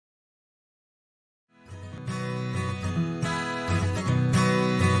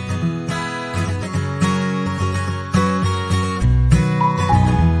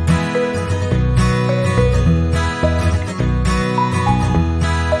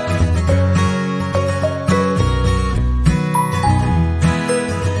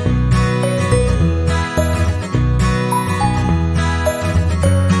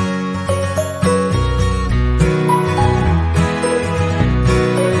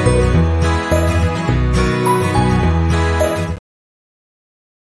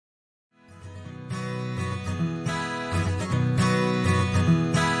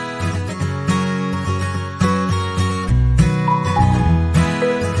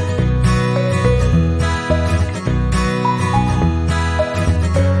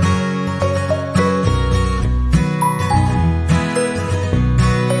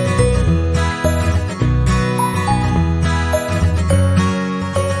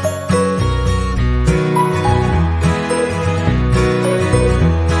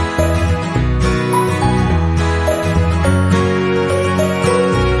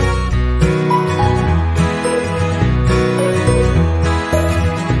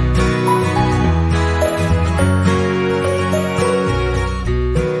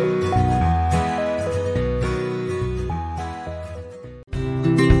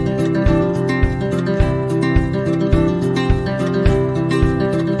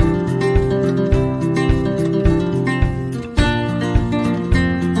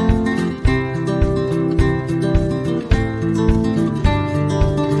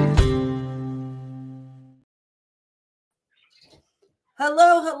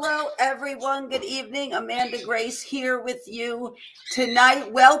Hello, everyone. Good evening. Amanda Grace here with you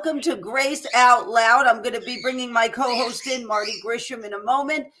tonight. Welcome to Grace Out Loud. I'm going to be bringing my co-host in, Marty Grisham, in a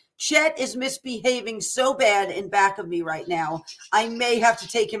moment. Chet is misbehaving so bad in back of me right now. I may have to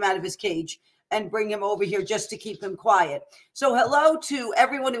take him out of his cage and bring him over here just to keep him quiet. So hello to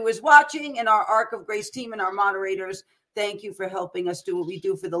everyone who is watching and our Ark of Grace team and our moderators. Thank you for helping us do what we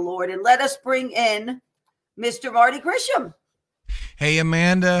do for the Lord. And let us bring in Mr. Marty Grisham. Hey,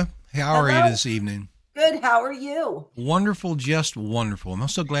 Amanda. How are you this evening? Good. How are you? Wonderful, just wonderful. I'm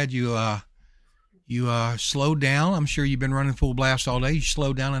so glad you slowed down. I'm sure you've been running full blast all day. You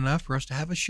slowed down enough for us to have a show.